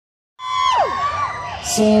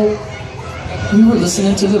So, we were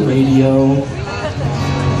listening to the radio,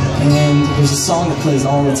 and there's a song that plays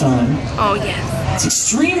all the time. Oh, yeah. It's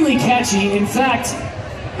extremely catchy. In fact,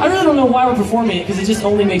 I really don't know why we're performing it, because it just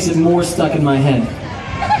only makes it more stuck in my head.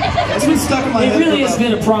 It's been stuck in my head. It really has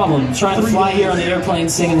been a problem, trying to fly here on the airplane,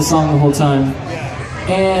 singing the song the whole time.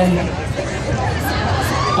 And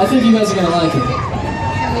I think you guys are going to like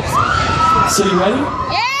it. So, you ready?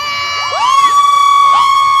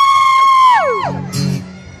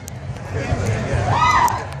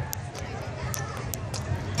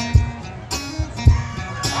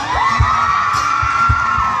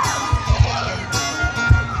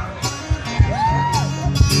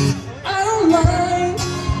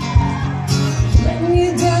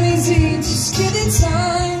 Just give it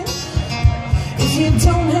time. If you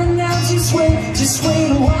don't hang out, just wait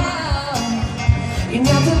a while. You're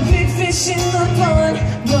not the big fish in the pond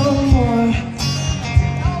no more,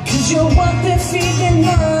 'cause you're what they're feeding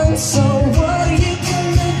on. So what are you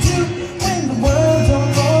gonna do when the world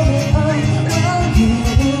don't orbit around you?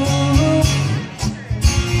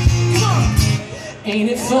 Come on, ain't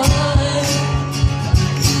it fun?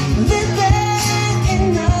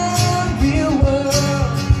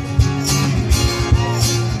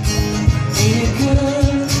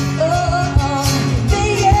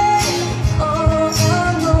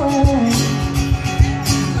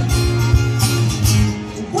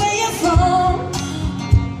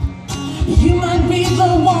 You might be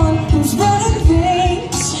the one who's running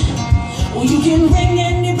things. Well, you can ring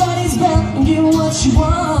anybody's bell and get what you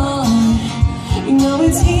want. You know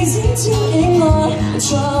it's easy to ignore the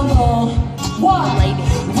trouble. Why?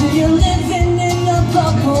 When you're living in a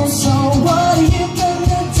bubble. So what are you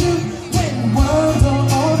gonna do when the world don't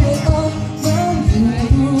orbit around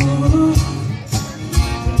you?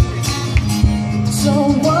 So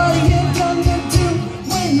what are you gonna do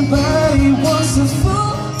when nobody wants to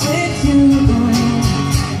fool with you?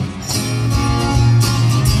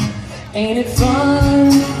 Ain't it fun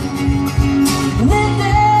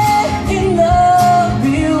living in the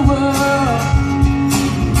real world?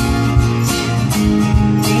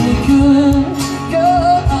 Ain't it good? Go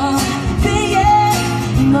on, yeah,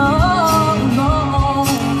 no, no.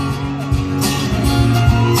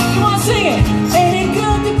 Come on, sing it. Ain't it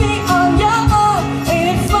good to be on your own? Ain't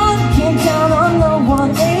it fun? Can't count on no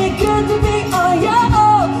one. Ain't it good to be on your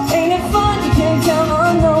own? Ain't it fun? You can't count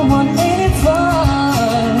on no one. Ain't it fun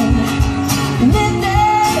living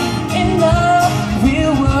in the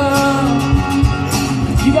real world?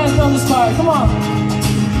 You guys know this part. Come on.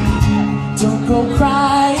 Don't go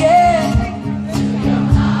crying.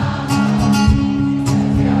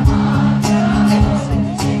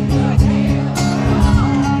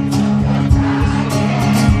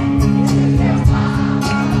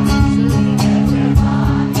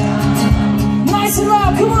 Nice and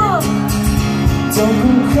loud, come on. Don't go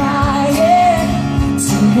crying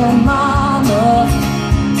to your mama,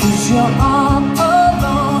 'cause you're all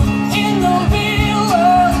alone in the real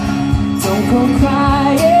world. Don't go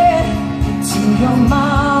crying to your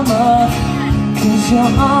mama, 'cause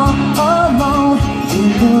you're all alone in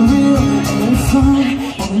the real. Ain't it fun?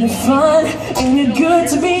 Ain't it fun? Ain't it good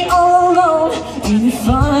to be all alone? Ain't it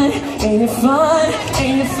fun? Ain't it fun?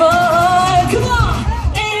 Ain't it fun? Come on!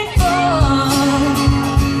 Ain't it fun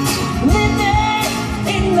living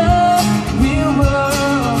in the real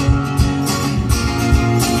world?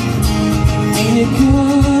 Ain't it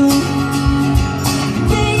good?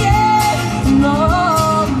 Yeah, no,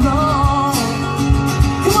 no.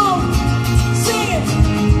 Come on, sing it.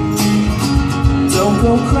 Don't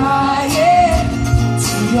go crying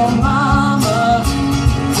to your mama,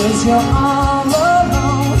 'cause you're all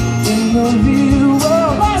alone in the real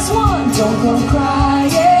world. Last one. Don't go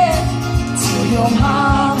crying to your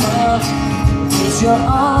mama, 'cause you're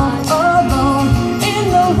all